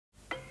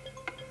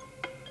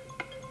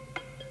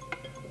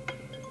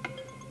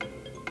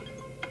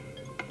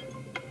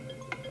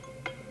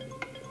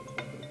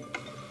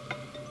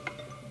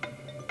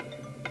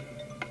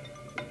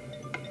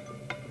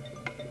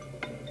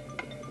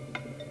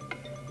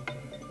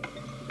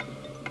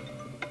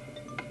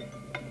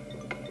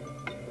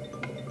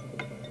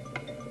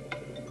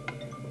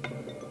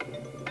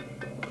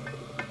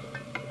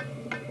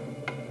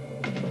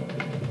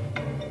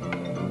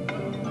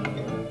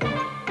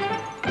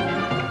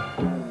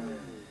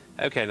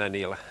OK, now,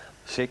 Neil.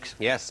 6.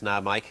 Yes,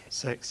 now, Mike.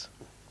 6.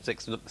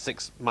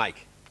 6,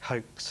 Mike.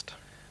 Hoaxed.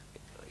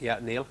 Yeah,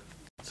 Neil.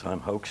 So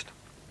I'm hoaxed.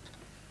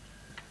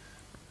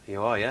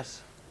 You are,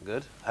 yes.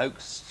 Good.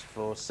 Hoaxed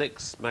for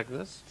 6,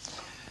 Magnus.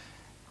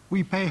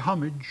 We pay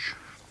homage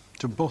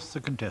to both the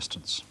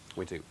contestants.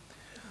 We do.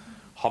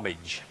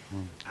 Homage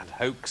and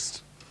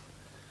hoaxed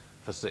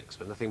for 6,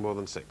 but nothing more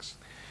than 6.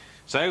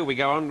 So we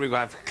go on. We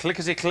have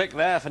clickety-click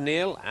there for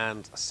Neil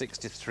and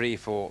 63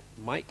 for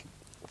Mike.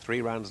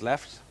 3 rounds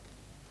left.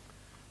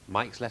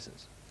 Mike's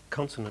letters.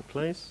 Consonant,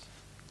 please.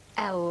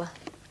 L.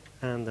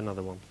 And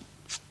another one.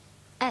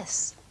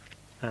 S.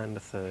 And a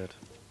third.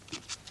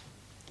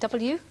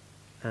 W.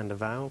 And a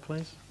vowel,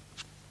 please.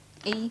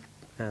 E.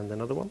 And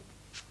another one.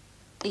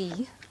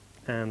 E.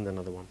 And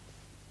another one.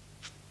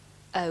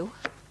 O.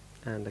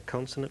 And a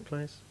consonant,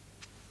 please.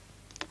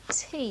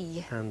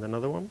 T. And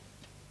another one.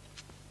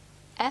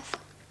 F.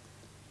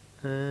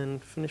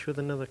 And finish with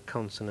another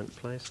consonant,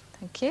 please.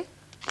 Thank you.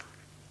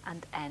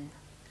 And N.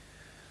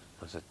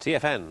 That's a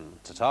TFN.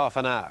 Ta-ta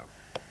for now.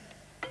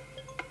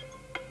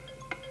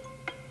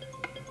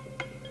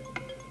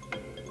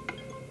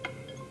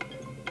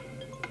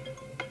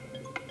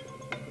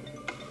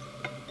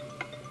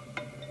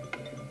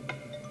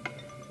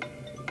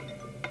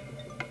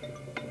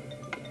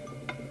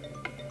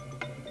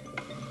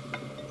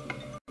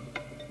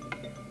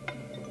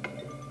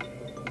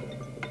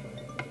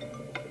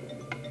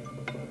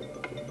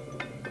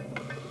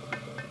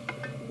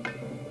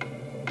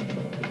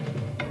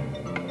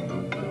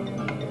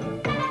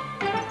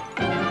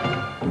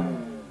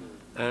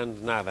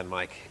 And now then,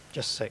 Mike.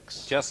 Just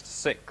 6. Just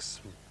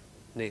 6.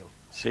 Neil.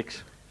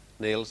 6.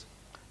 Neil's.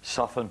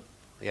 Soften.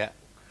 Yeah.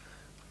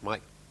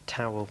 Mike.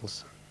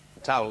 Towels.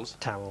 Towels.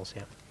 Towels,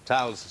 yeah.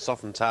 Towels.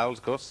 Softened towels,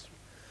 of course.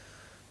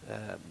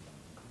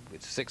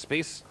 It's a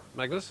 6-piece.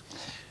 Magnus.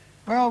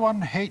 Well,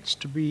 one hates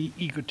to be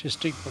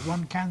egotistic, but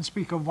one can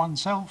speak of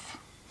oneself.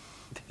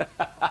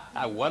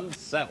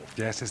 Oneself.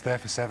 Yes, it's there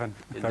for 7.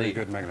 Very Indeed.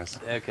 good, Magnus.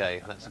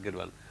 OK, that's a good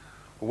one.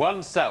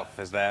 Oneself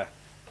is there.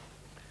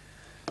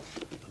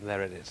 And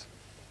there it is.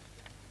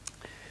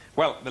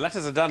 Well, the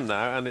letters are done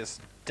now, and it's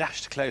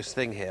dashed close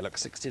thing here. Look,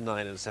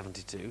 69 and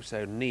 72.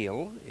 So,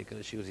 Neil, you're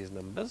going to choose his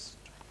numbers.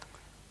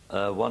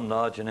 1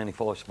 large and any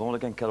 5 small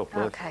again, Carol,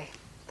 please. OK.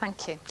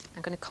 Thank you.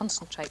 I'm going to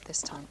concentrate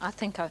this time. I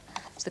think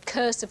the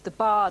curse of the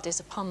bard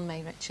is upon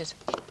me, Richard.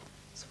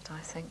 That's what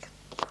I think.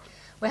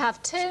 We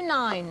have 2,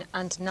 9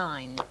 and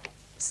 9.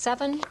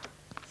 7,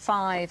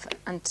 5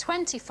 and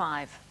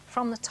 25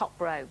 from the top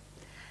row.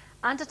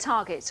 And a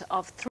target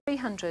of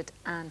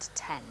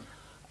 310.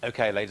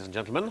 OK, ladies and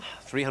gentlemen,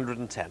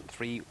 310.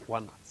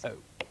 310.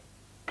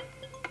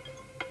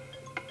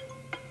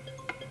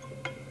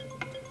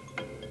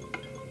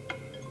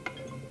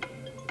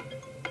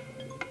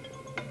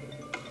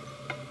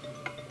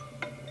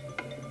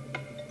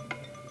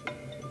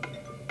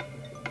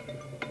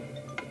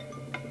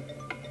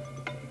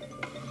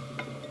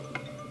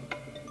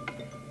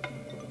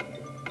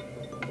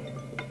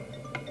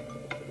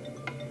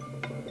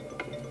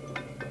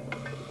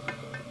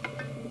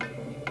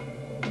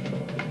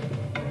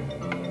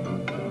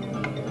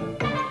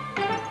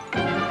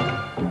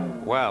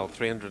 Well,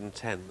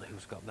 310.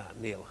 Who's got that?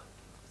 Neil.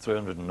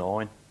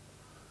 309.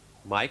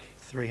 Mike.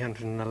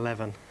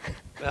 311.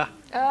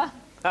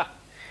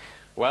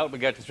 Well, we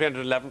go to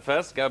 311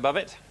 first. Go above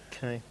it.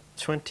 OK.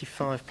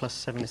 25 plus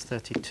 7 is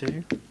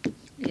 32.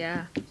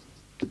 Yeah.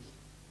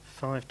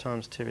 5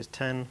 times 2 is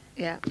 10.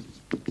 Yeah.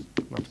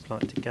 Multiply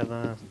it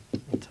together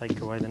and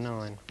take away the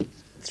 9.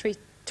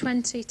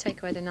 320,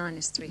 take away the 9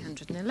 is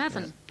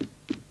 311. Yeah.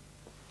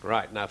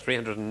 Right, now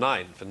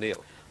 309 for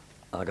Neil.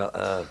 I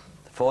got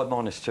 5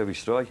 minus 2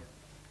 is 3.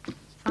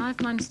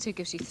 5 minus 2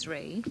 gives you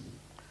 3.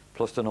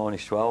 Plus the 9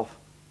 is 12.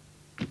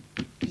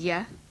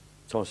 Yeah.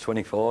 Times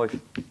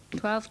 25.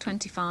 12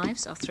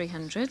 25s are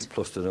 300.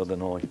 Plus another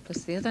 9.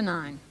 Plus the other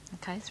 9.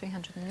 OK,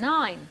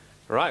 309.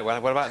 Right,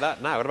 well, what about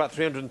that now? What about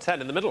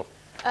 310 in the middle?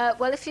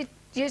 Well, if you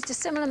used a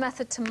similar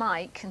method to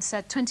Mike and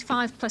said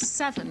 25 plus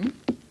 7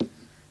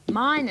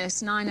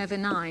 minus 9 over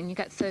 9, you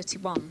get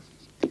 31.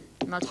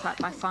 Multiply it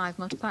by 5,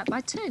 multiply it by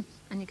 2,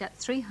 and you get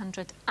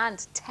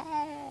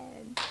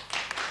 310.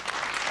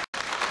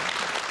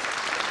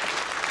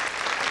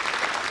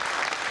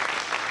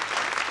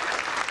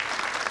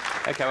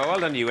 OK, well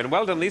done you, and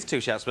well done these two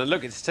Chatsmen.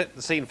 Look, it's set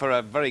the scene for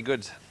a very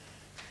good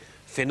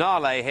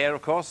finale here,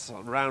 of course.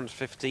 Round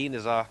 15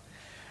 is our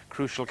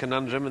crucial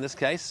conundrum in this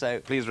case, so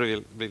please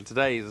reveal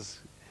today's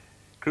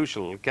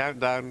crucial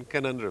countdown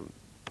conundrum.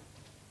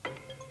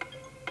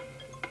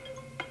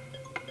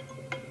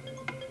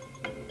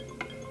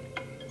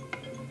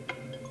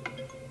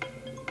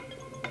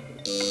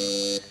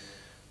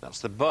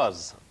 That's the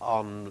buzz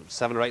on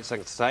 7 or 8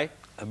 seconds to say.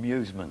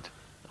 Amusement.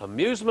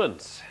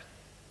 Amusement.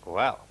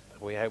 Well,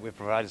 we hope we've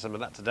provided some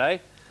of that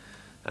today.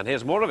 And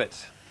here's more of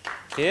it.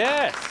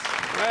 Yes.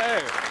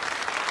 Whoa.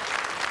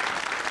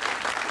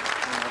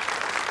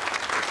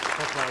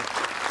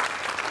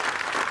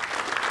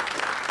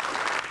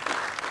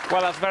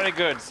 Well, that's very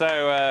good.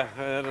 So,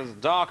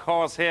 Dark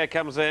Horse here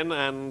comes in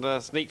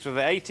and sneaks with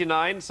the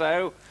 89.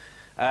 So,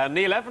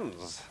 Neil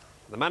Evans,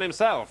 the man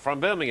himself from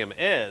Birmingham,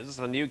 is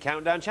the new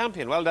Countdown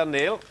champion. Well done,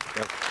 Neil.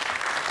 Yep.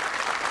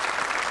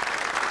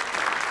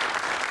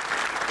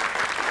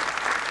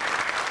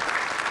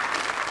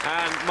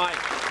 And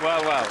Mike,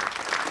 well,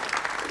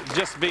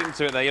 just beaten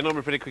to it there. You're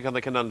normally pretty quick on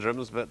the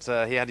conundrums, but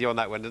he had you on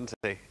that one, didn't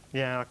he?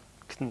 Yeah, I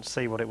couldn't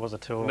see what it was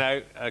at all.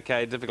 No,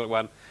 OK, difficult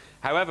one.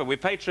 However, we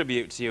pay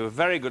tribute to you. A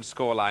very good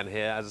scoreline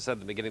here. As I said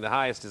at the beginning, the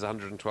highest is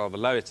 112, the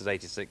lowest is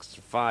 86.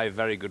 5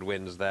 very good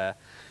wins there.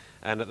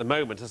 And at the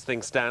moment, as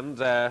things stand,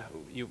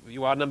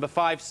 you are number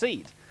 5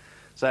 seed.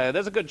 So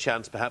there's a good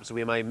chance, perhaps,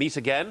 we may meet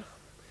again.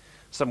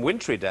 Some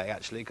wintry day,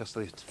 actually, because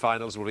the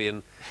finals will be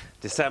in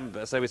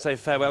December. So we say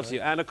farewell to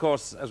you. And, of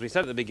course, as we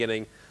said at the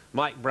beginning,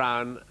 Mike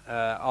Brown,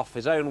 off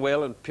his own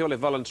will and purely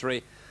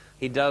voluntary,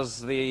 he does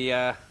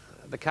the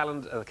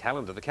Countdown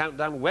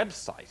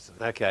website.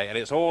 OK, and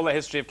it's all the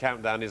history of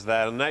Countdown is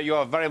there. And now you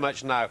are very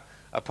much now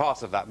a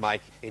part of that,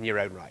 Mike, in your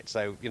own right.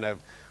 So, you know,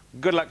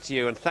 good luck to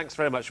you, and thanks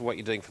very much for what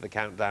you're doing for the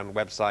Countdown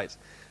website.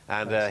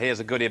 And here's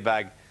a goodie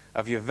bag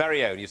of your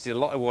very own. You've seen a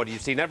lot of award.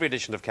 You've seen every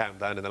edition of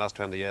Countdown in the last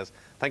 20 years.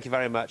 Thank you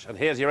very much. And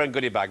here's your own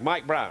goodie bag.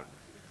 Mike Brown.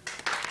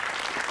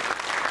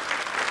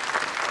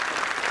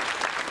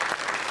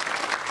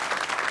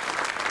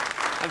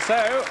 And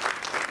so,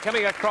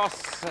 coming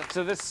across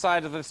to this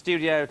side of the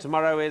studio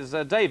tomorrow is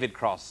David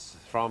Cross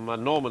from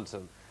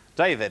Normanton.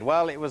 David,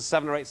 well, it was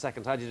 7 or 8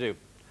 seconds. How'd you do?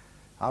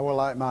 I was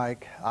like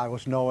Mike. I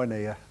was nowhere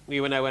near.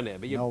 You were nowhere near,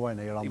 but Nowhere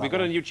near on we've that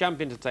got a one. new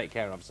champion to take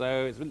care of,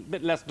 so it's a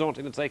bit less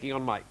daunting than taking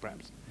on Mike,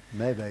 perhaps.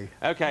 Maybe.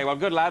 OK, well,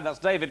 good lad. That's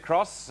David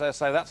Cross.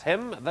 So that's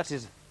him.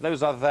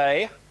 Those are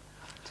they.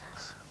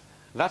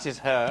 That is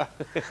her.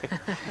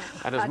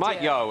 And as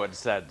Mike Yarwood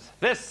said,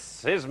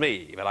 this is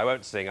me. But I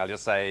won't sing. I'll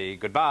just say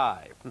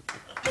goodbye.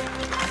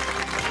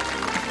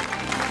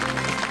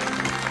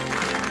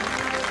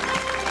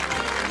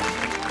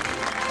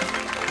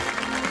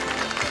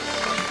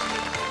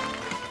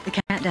 The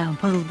Countdown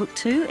Puzzle Book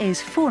 2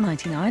 is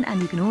 £4.99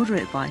 and you can order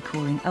it by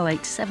calling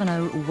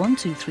 0870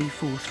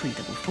 1234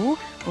 344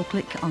 or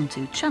click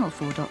onto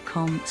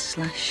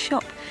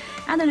channel4.com/shop.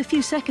 And in a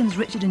few seconds,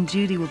 Richard and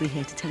Judy will be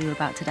here to tell you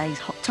about today's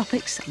hot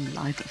topics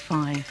live at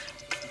 5.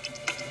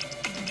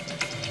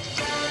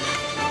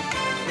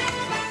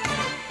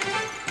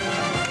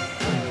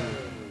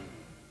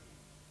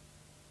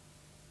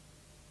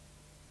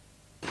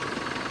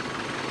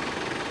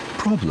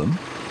 Problem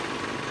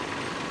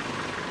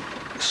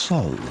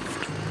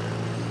solved.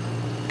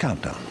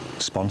 Countdown,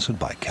 sponsored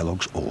by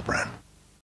Kellogg's All Brand.